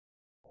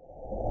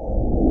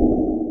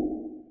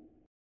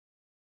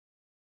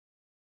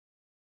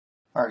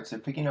Alright, so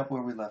picking up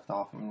where we left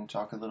off, I'm going to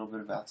talk a little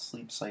bit about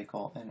sleep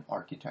cycle and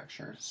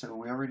architecture. So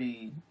we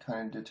already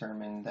kind of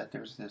determined that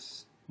there's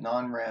this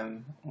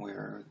non-REM,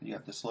 where you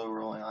have the slow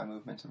rolling eye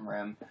movements in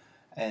REM,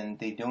 and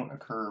they don't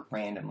occur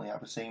randomly. I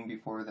was saying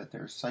before that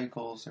there's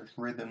cycles, there's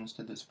rhythms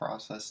to this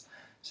process,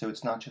 so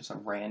it's not just a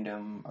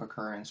random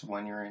occurrence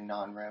when you're in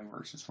non-REM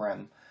versus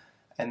REM.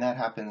 And that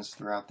happens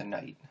throughout the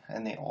night,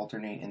 and they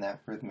alternate in that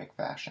rhythmic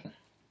fashion.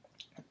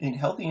 In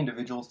healthy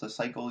individuals, the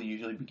cycle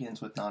usually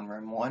begins with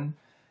non-REM 1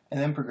 and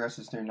then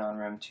progresses through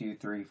non-REM 2,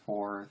 3,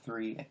 4,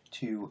 3,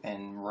 2,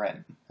 and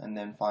REM, and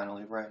then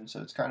finally REM.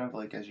 So it's kind of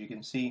like, as you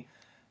can see,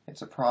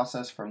 it's a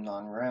process from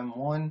non-REM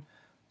 1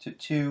 to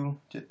 2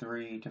 to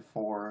 3 to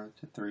 4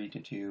 to 3 to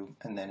 2,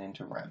 and then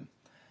into REM.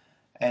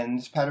 And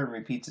this pattern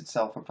repeats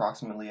itself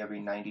approximately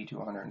every 90 to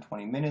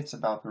 120 minutes,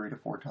 about 3 to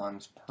 4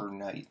 times per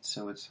night.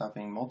 So it's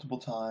happening multiple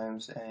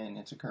times, and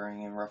it's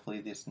occurring in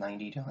roughly this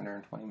 90 to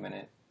 120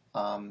 minute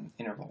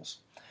intervals.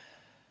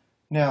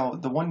 Now,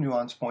 the one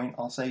nuance point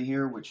I'll say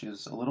here, which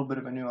is a little bit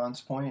of a nuance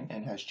point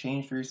and has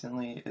changed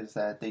recently, is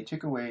that they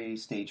took away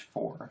stage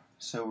 4.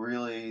 So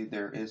really,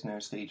 there is no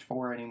stage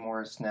 4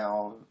 anymore. It's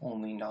now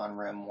only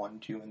non-REM 1,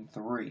 2, and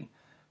 3.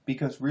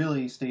 Because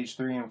really, stage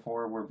 3 and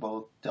 4 were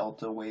both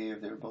delta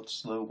wave, they were both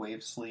slow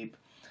wave sleep,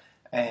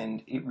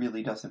 and it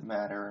really doesn't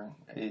matter.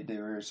 They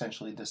were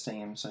essentially the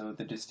same, so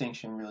the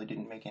distinction really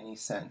didn't make any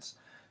sense.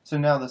 So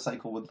now the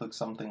cycle would look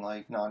something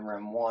like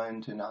non-REM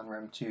 1 to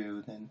non-REM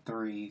 2, then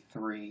 3,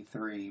 3,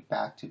 3,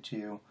 back to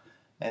 2,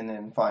 and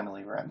then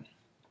finally REM,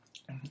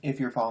 if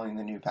you're following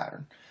the new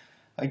pattern.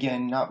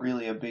 Again, not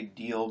really a big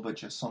deal, but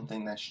just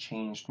something that's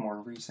changed more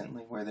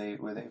recently, where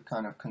they've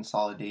kind of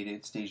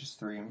consolidated stages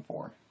 3 and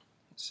 4.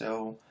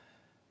 So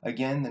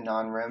again, the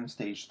non-REM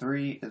stage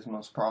 3 is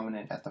most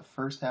prominent at the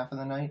first half of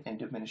the night and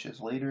diminishes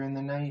later in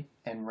the night,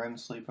 and REM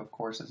sleep, of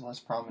course, is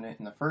less prominent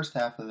in the first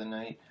half of the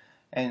night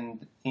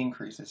and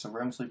increases. So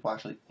REM sleep will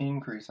actually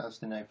increase as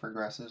the night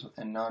progresses,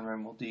 and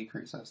non-REM will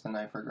decrease as the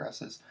night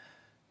progresses.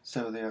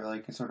 So they're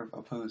like a sort of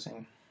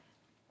opposing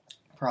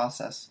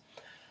process.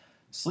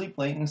 Sleep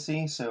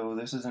latency, so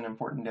this is an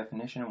important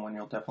definition and one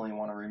you'll definitely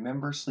want to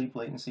remember. Sleep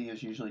latency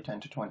is usually 10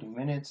 to 20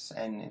 minutes,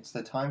 and it's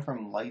the time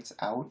from lights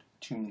out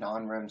to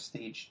non-REM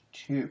stage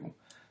 2.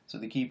 So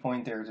the key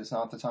point there is it's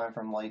not the time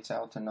from lights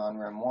out to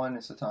non-REM 1,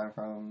 it's the time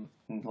from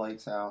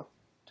lights out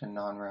to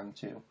non-REM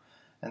 2.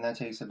 And that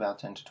takes about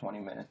 10 to 20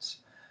 minutes.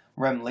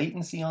 REM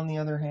latency, on the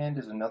other hand,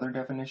 is another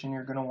definition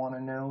you're going to want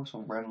to know.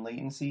 So REM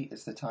latency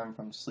is the time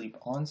from sleep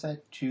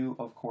onset to,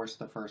 of course,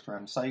 the first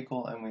REM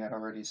cycle, and we had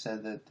already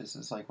said that this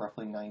is like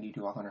roughly 90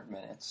 to 100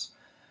 minutes.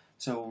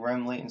 So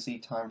REM latency,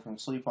 time from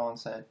sleep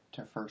onset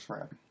to first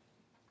REM.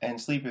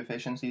 And sleep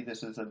efficiency,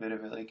 this is a bit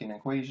of like an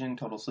equation,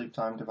 total sleep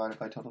time divided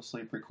by total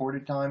sleep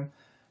recorded time,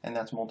 and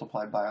that's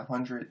multiplied by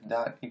 100.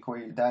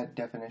 That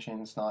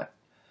definition is not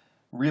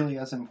really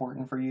as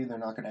important for you. They're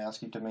not going to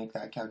ask you to make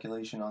that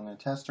calculation on a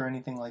test or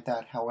anything like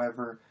that.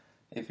 However,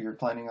 if you're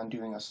planning on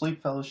doing a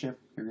sleep fellowship,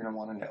 you're going to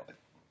want to know it.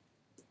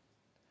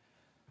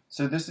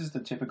 So this is the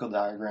typical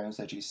diagrams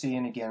that you see,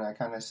 and again, I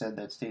kind of said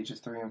that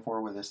stages 3 and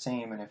 4 were the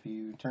same, and if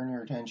you turn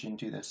your attention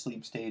to the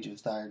sleep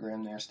stages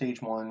diagram there,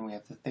 stage 1, we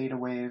have the theta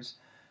waves,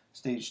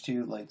 stage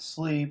 2, light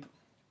sleep,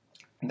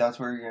 and that's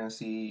where you're going to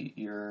see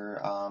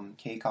your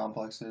K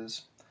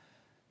complexes,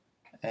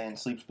 and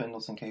sleep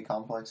spindles and K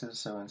complexes.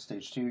 So in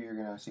stage 2, you're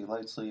going to see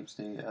light sleep,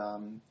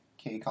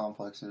 K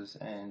complexes,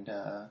 and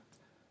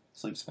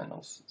sleep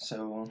spindles.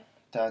 So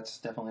that's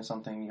definitely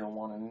something you'll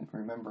want to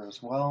remember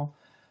as well.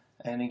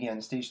 And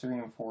again, stage 3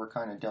 and 4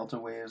 kind of delta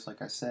waves,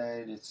 like I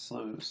said, it's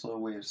slow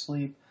wave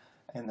sleep,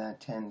 and that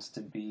tends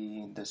to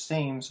be the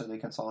same, so they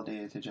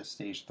consolidated to just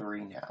stage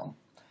 3 now.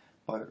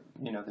 But,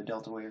 you know, the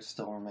delta waves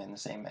still remain the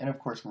same. And of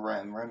course,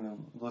 REM.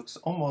 REM looks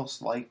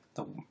almost like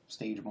the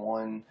stage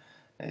 1.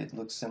 It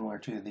looks similar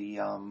to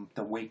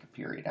the wake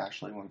period,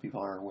 actually, when people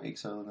are awake.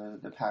 So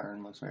the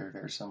pattern looks very,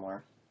 very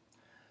similar.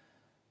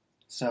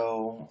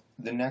 So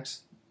the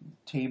next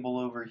table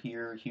over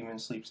here, human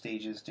sleep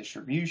stages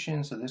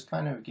distribution. So this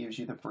kind of gives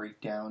you the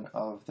breakdown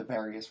of the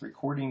various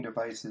recording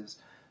devices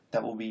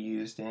that will be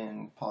used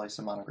in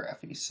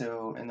polysomnography.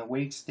 So in the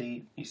wake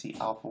state, you see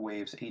alpha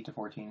waves 8 to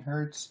 14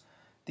 hertz.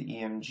 The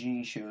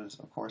EMG shows,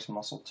 of course,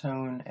 muscle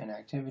tone and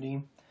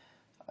activity.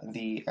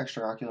 The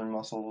extraocular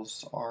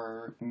muscles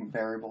are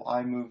variable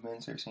eye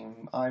movements, or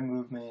same eye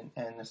movement,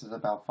 and this is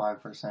about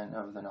 5%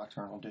 of the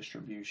nocturnal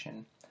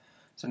distribution.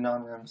 So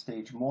non-REM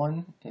stage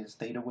 1 is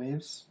theta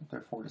waves,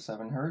 they're 4 to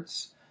 7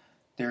 hertz.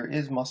 There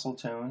is muscle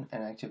tone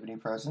and activity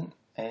present,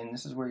 and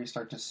this is where you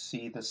start to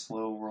see the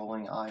slow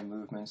rolling eye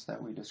movements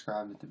that we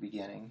described at the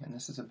beginning, and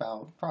this is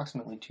about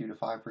approximately 2 to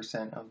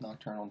 5% of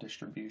nocturnal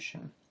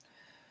distribution.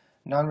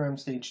 Non-REM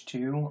stage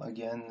 2,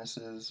 again, this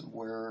is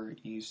where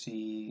you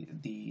see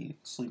the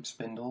sleep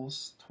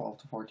spindles,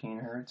 12 to 14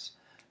 hertz,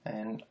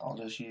 and I'll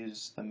just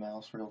use the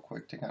mouse real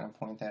quick to kind of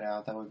point that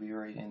out. That would be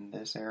right in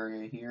this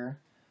area here,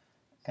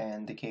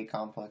 and the K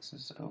complex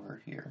is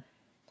over here.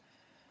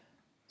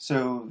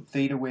 So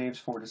theta waves,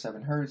 4 to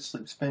 7 hertz,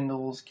 sleep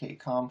spindles, K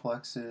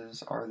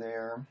complexes are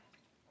there.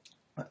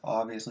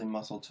 Obviously,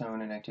 muscle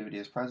tone and activity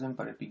is present,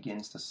 but it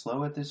begins to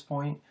slow at this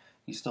point.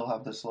 You still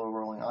have the slow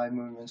rolling eye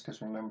movements,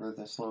 because remember,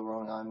 the slow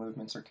rolling eye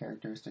movements are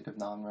characteristic of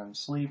non-REM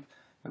sleep.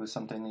 It was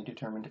something they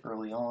determined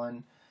early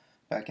on,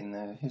 back in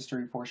the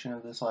history portion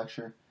of this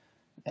lecture.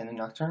 And the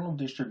nocturnal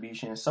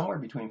distribution is somewhere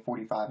between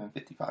 45 and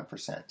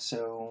 55%.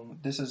 So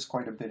this is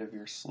quite a bit of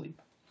your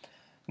sleep.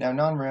 Now,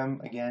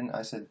 non-REM, again,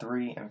 I said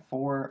 3 and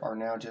 4 are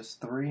now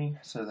just 3,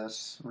 so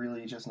that's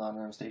really just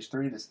non-REM stage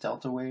 3. This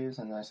delta waves,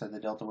 and I said the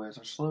delta waves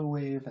are slow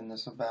wave, and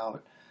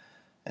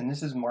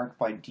this is marked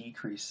by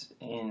decrease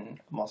in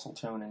muscle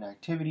tone and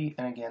activity,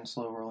 and again,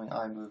 slow rolling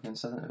eye movement.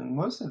 So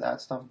most of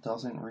that stuff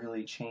doesn't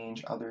really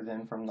change other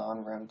than from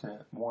non-REM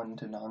to 1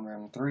 to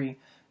non-REM 3.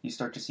 You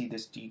start to see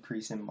this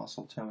decrease in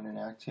muscle tone and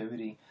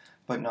activity,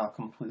 but not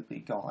completely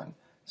gone.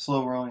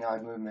 Slow rolling eye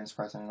movements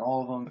present in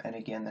all of them, and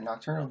again, the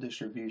nocturnal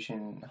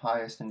distribution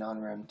highest in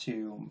non-REM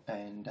 2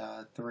 and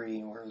 3,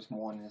 whereas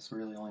 1 is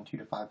really only 2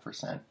 to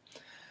 5%.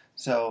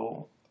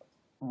 So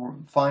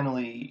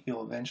finally,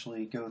 you'll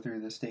eventually go through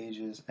the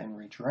stages and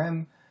reach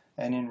REM,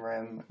 and in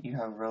REM, you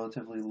have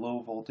relatively low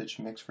voltage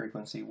mixed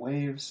frequency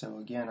waves. So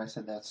again, I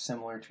said that's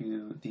similar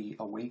to the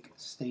awake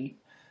state.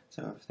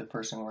 So if the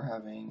person were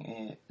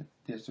having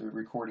this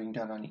recording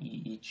done on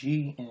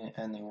EEG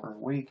and they were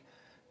awake,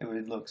 it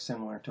would look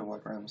similar to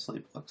what REM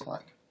sleep looks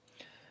like.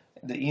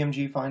 The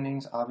Emg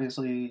findings,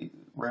 obviously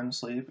REM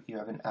sleep, you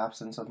have an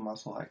absence of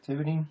muscle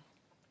activity,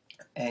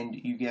 and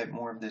you get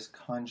more of this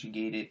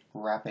conjugated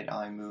rapid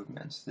eye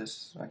movements.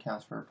 This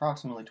accounts for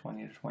approximately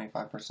 20 to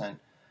 25%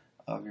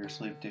 of your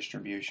sleep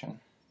distribution.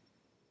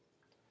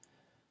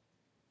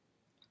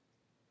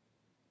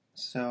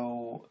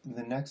 So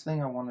the next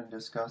thing I want to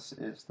discuss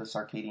is the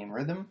circadian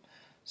rhythm.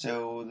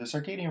 So the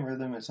circadian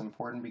rhythm is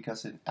important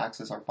because it acts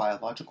as our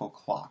biological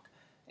clock.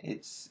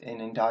 It's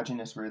an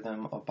endogenous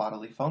rhythm of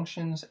bodily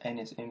functions, and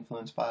it's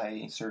influenced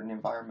by certain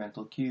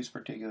environmental cues,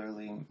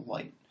 particularly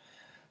light.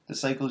 The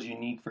cycle is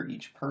unique for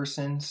each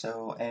person,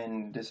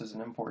 and this is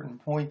an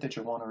important point that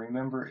you'll want to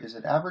remember, is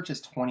it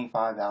averages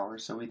 25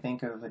 hours. So we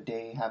think of a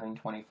day having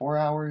 24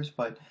 hours,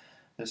 but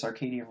the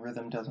circadian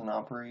rhythm doesn't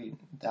operate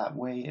that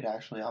way. It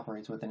actually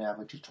operates with an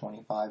average of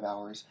 25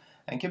 hours,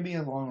 and can be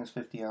as long as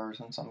 50 hours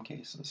in some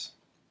cases.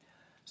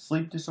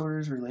 Sleep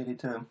disorders related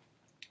to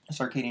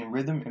circadian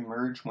rhythm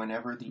emerge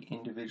whenever the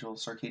individual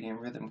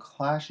circadian rhythm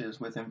clashes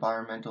with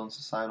environmental and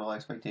societal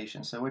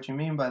expectations. So what you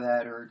mean by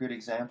that, or a good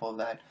example of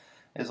that,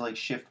 is like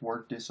shift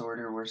work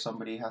disorder, where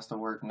somebody has to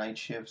work night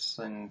shifts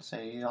in,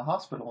 say, a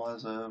hospital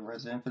as a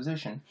resident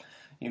physician.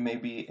 You may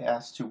be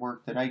asked to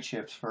work the night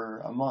shifts for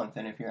a month,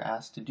 and if you're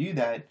asked to do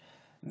that,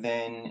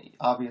 then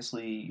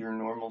obviously your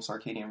normal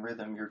circadian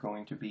rhythm, you're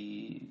going to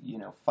be,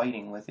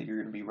 fighting with it. You're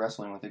going to be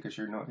wrestling with it, because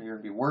you're going to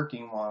be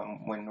working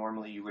when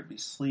normally you would be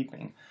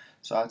sleeping.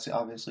 So that's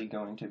obviously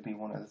going to be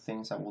one of the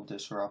things that will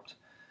disrupt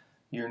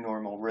your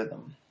normal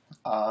rhythm.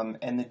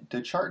 And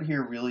the chart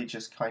here really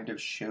just kind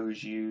of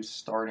shows you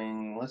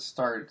let's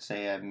start,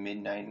 say, at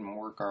midnight and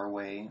work our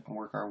way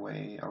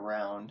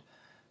around.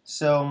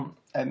 So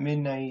at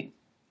midnight,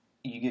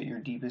 you get your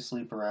deepest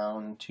sleep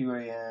around 2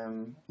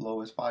 a.m.,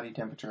 lowest body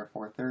temperature at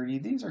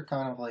 4:30. These are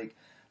kind of like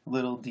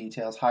little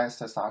details. Highest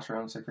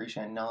testosterone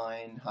secretion at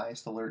 9,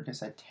 highest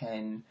alertness at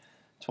 10,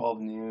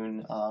 12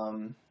 noon,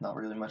 not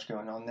really much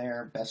going on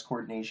there. Best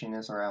coordination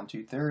is around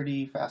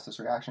 2:30, fastest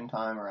reaction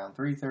time around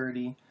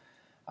 3:30.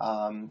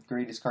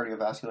 Greatest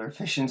cardiovascular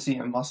efficiency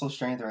and muscle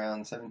strength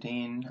around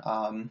 17,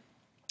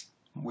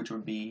 which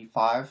would be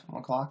 5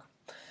 o'clock.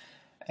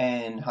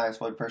 And highest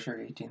blood pressure at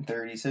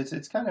 1830. So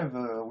it's kind of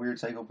a weird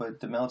cycle, but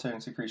the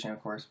melatonin secretion,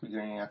 of course,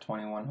 beginning at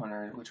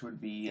 2100, which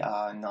would be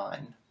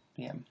 9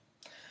 p.m.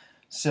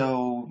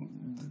 So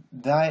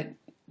that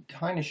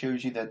kind of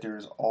shows you that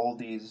there's all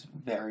these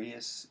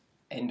various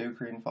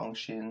endocrine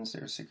functions.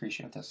 There's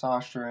secretion of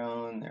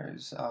testosterone,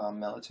 there's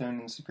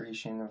melatonin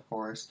secretion, of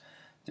course,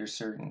 there's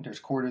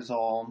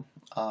cortisol,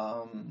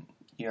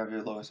 you have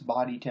your lowest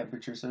body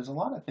temperature. So there's a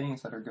lot of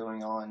things that are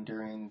going on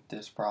during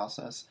this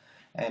process.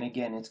 And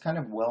again, it's kind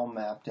of well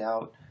mapped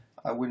out.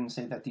 I wouldn't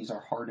say that these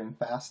are hard and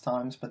fast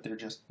times, but they're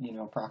just,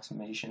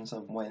 approximations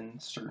of when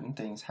certain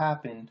things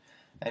happen.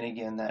 And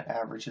again, that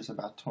average is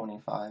about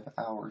 25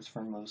 hours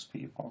for most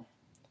people.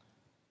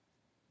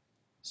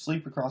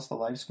 Sleep across the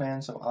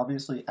lifespan. So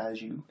obviously,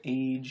 as you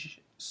age,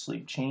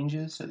 sleep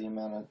changes. So the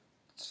amount of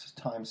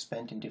time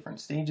spent in different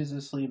stages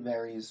of sleep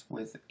varies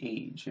with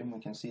age. And we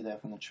can see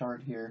that from the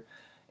chart here.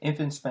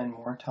 Infants spend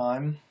more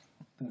than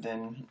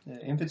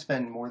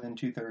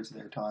 2/3 of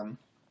their time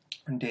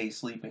a day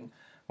sleeping,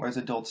 whereas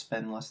adults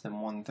spend less than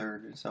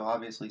 1/3. So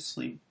obviously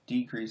sleep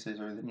decreases,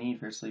 or the need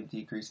for sleep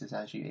decreases,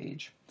 as you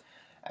age.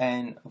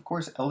 And of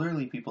course,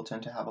 elderly people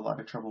tend to have a lot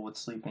of trouble with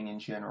sleeping in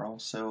general.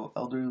 So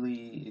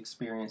elderly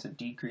experience a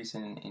decrease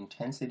in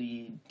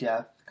intensity,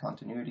 depth,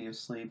 continuity of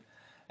sleep,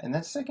 and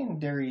that's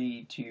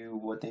secondary to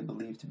what they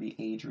believe to be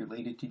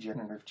age-related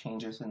degenerative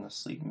changes in the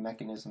sleep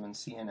mechanism in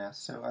CNS.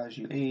 So as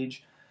you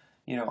age,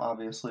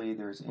 obviously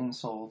there's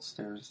insults,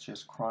 there's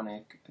just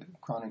chronic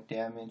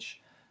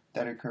damage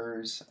that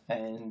occurs,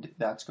 and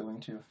that's going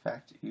to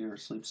affect your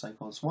sleep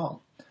cycle as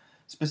well.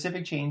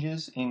 Specific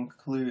changes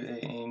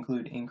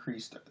include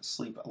increased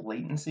sleep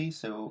latency,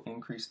 so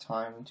increased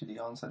time to the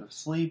onset of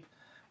sleep,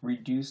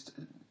 reduced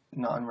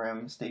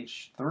non-REM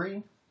stage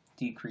 3,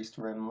 decreased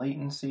REM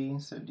latency,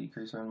 so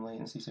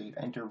you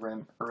enter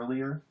REM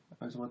earlier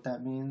is what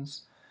that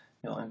means.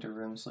 You'll enter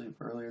REM sleep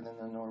earlier than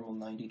the normal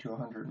 90 to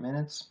 100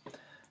 minutes.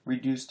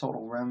 Reduced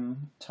total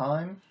REM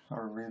time,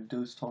 or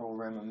reduced total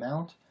REM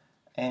amount,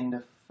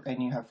 and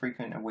you have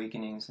frequent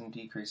awakenings and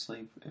decreased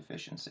sleep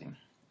efficiency.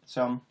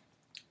 So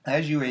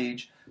as you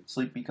age,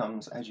 sleep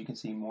becomes, as you can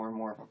see, more and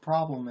more of a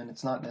problem, and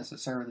it's not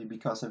necessarily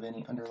because of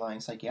any underlying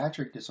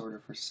psychiatric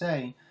disorder per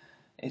se.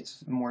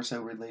 It's more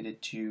so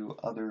related to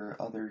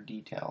other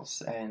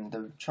details, and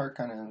the chart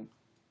kind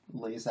of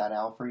lays that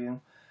out for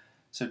you.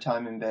 So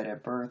time in bed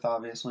at birth,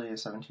 obviously,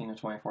 is 17 to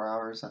 24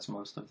 hours. That's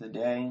most of the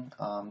day.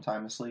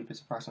 Time of sleep is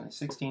approximately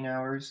 16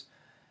 hours.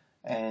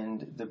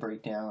 And the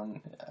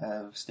breakdown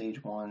of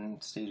stage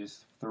 1,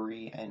 stages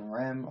 3, and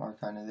REM are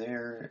kind of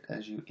there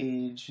as you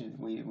age.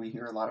 We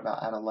hear a lot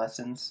about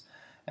adolescents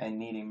and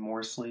needing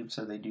more sleep,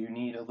 so they do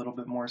need a little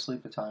bit more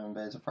sleep. The time in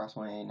bed is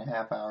approximately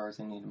 8.5 hours.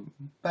 They need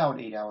about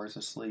 8 hours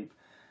of sleep,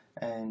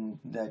 and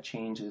that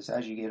changes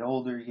as you get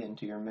older. You get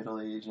into your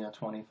middle age,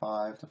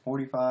 25 to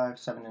 45.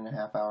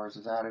 7.5 hours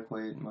is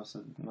adequate.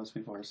 Most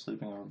people are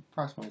sleeping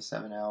approximately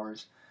 7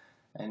 hours,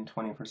 and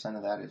 20%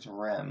 of that is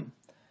REM.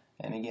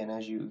 And again,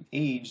 as you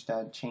age,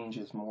 that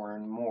changes more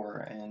and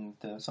more. And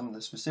some of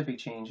the specific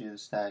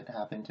changes that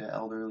happen to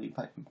elderly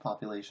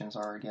populations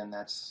are, again,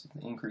 that's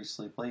increased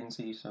sleep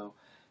latency, so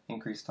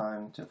increased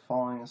time to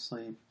falling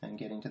asleep and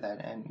getting to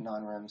that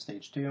non-REM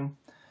stage 2.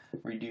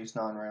 Reduced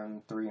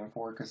non-REM 3 and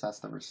 4, because that's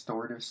the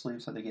restorative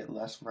sleep, so they get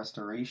less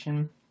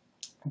restoration.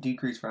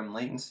 Decreased REM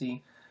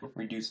latency,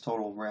 reduced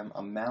total REM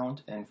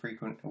amount, and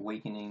frequent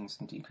awakenings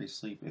and decreased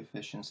sleep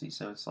efficiency.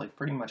 So it's like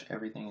pretty much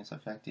everything is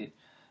affected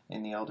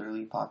in the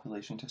elderly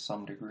population to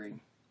some degree.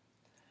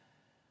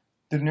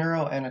 The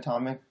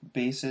neuroanatomic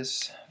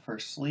basis for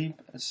sleep,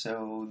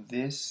 so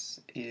this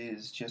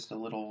is just a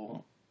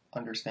little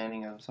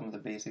understanding of some of the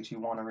basics. You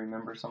want to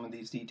remember some of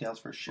these details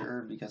for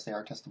sure because they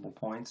are testable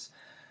points.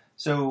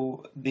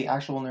 So the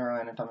actual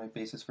neuroanatomic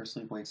basis for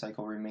sleep-wake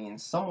cycle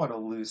remains somewhat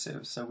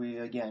elusive. So we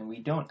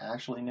don't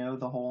actually know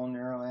the whole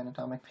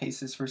neuroanatomic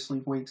basis for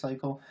sleep-wake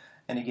cycle.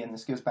 And again,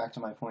 this goes back to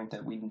my point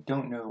that we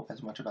don't know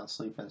as much about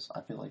sleep as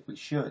I feel like we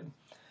should.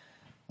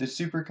 The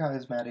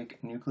suprachiasmatic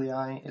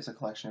nuclei is a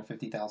collection of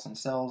 50,000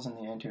 cells in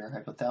the anterior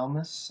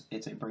hypothalamus.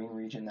 It's a brain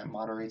region that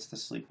moderates the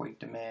sleep-wake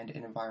demand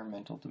and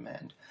environmental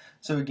demand.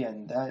 So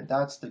again,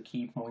 that's the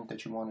key point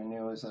that you want to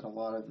know, is that a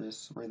lot of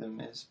this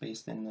rhythm is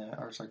based in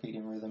our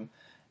circadian rhythm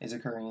is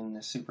occurring in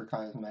the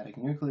suprachiasmatic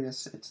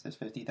nucleus. It's this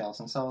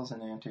 50,000 cells in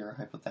the anterior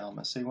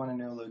hypothalamus. So you want to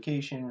know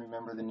location,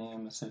 remember the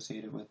name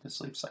associated with the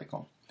sleep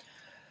cycle.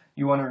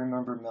 You want to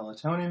remember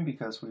melatonin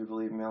because we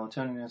believe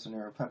melatonin is a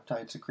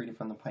neuropeptide secreted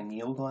from the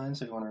pineal gland,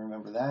 so you want to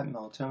remember that.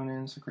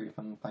 Melatonin secreted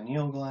from the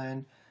pineal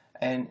gland,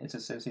 and it's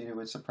associated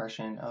with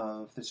suppression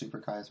of the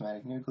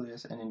suprachiasmatic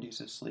nucleus and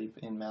induces sleep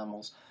in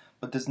mammals,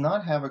 but does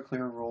not have a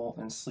clear role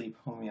in sleep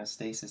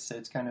homeostasis, so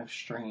it's kind of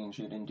strange.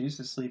 It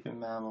induces sleep in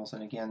mammals,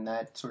 and again,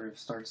 that sort of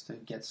starts to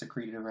get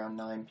secreted around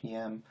 9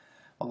 p.m.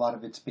 A lot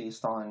of it's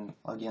based on,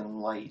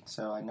 again, light,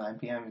 so at 9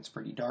 p.m. it's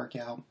pretty dark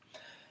out,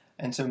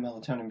 and so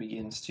melatonin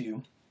begins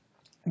to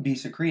be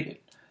secreted.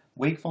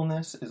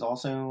 Wakefulness is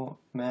also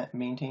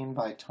maintained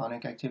by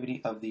tonic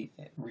activity of the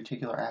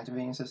reticular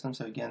activating system.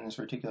 So again, this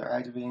reticular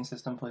activating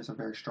system plays a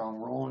very strong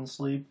role in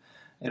sleep.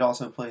 It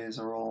also plays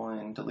a role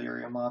in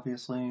delirium,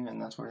 obviously,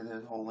 and that's where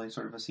the whole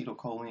sort of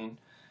acetylcholine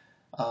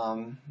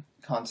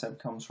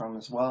concept comes from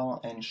as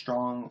well, and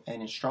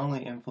is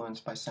strongly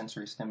influenced by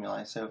sensory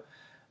stimuli. So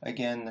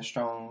again, the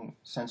strong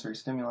sensory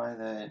stimuli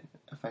that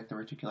affect the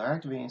reticular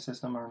activating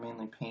system are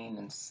mainly pain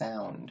and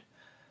sound.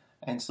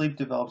 And sleep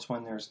develops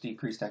when there's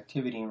decreased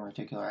activity in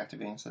reticular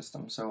activating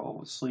system.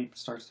 So sleep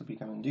starts to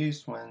become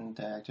induced when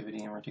the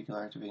activity in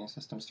reticular activating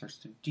system starts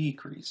to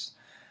decrease.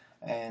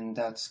 And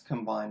that's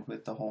combined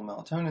with the whole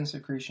melatonin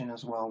secretion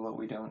as well, but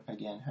we don't,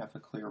 again, have a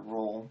clear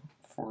role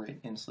for it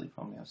in sleep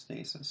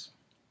homeostasis.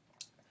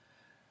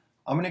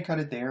 I'm going to cut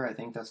it there. I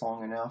think that's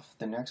long enough.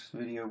 The next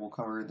video will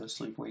cover the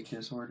sleep-wake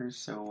disorders,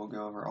 so we'll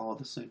go over all of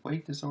the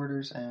sleep-wake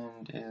disorders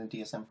and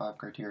DSM-5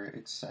 criteria,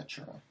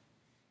 etc.